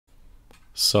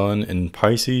Sun in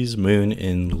Pisces, Moon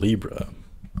in Libra.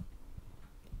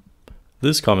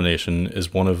 This combination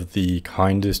is one of the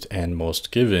kindest and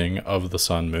most giving of the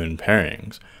Sun-Moon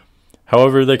pairings.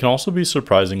 However, they can also be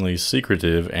surprisingly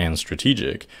secretive and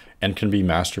strategic, and can be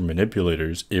master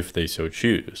manipulators if they so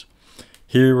choose.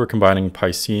 Here we're combining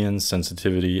Piscean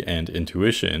sensitivity and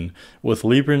intuition with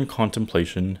Libran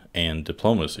contemplation and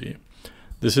diplomacy.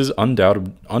 This is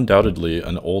undoubtedly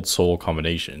an old soul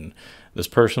combination. This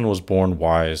person was born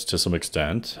wise to some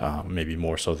extent, maybe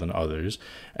more so than others,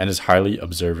 and is highly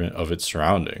observant of its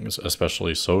surroundings,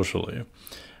 especially socially.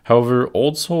 However,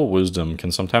 old soul wisdom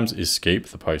can sometimes escape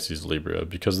the Pisces Libra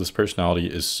because this personality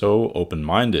is so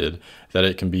open-minded that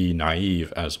it can be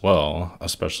naive as well,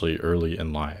 especially early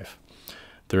in life.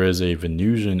 There is a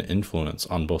Venusian influence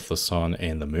on both the Sun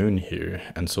and the Moon here,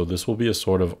 and so this will be a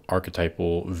sort of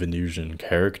archetypal Venusian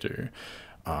character.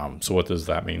 So what does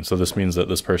that mean? So this means that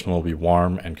this person will be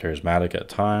warm and charismatic at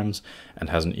times and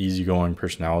has an easygoing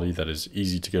personality that is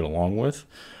easy to get along with.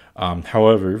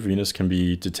 However, Venus can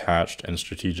be detached and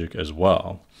strategic as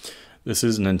well. This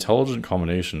is an intelligent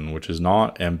combination which is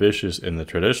not ambitious in the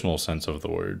traditional sense of the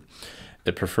word.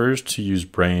 It prefers to use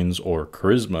brains, or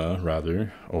charisma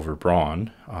rather, over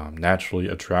brawn, naturally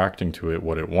attracting to it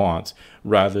what it wants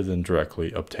rather than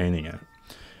directly obtaining it.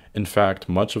 In fact,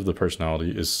 much of the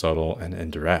personality is subtle and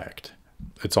indirect.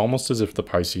 It's almost as if the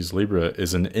Pisces Libra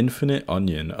is an infinite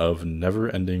onion of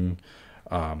never-ending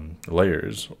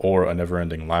layers, or a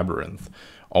never-ending labyrinth,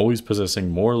 always possessing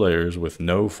more layers with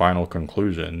no final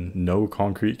conclusion, no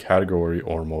concrete category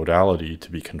or modality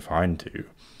to be confined to.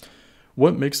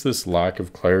 What makes this lack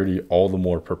of clarity all the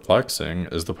more perplexing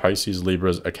is the Pisces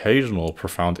Libra's occasional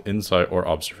profound insight or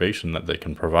observation that they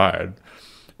can provide.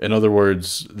 In other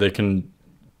words, they can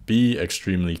be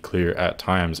extremely clear at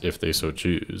times if they so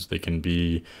choose. They can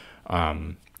be,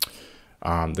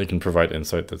 they can provide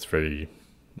insight that's very,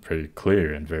 very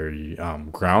clear and very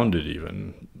grounded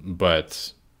even.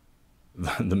 But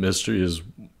the mystery is,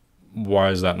 why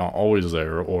is that not always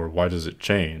there, or why does it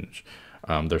change?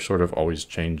 They're sort of always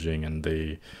changing, and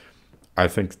I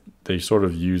think they sort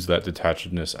of use that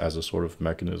detachedness as a sort of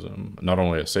mechanism, not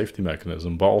only a safety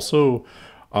mechanism, but also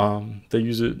they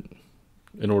use it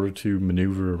in order to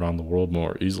maneuver around the world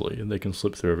more easily, and they can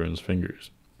slip through everyone's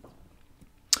fingers.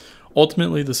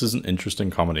 Ultimately, this is an interesting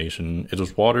combination. It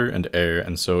is water and air,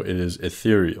 and so it is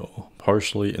ethereal,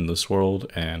 partially in this world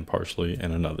and partially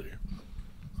in another.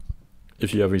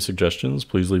 If you have any suggestions,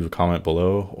 please leave a comment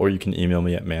below, or you can email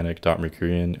me at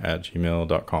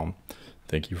manic.mercurian@gmail.com.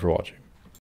 Thank you for watching.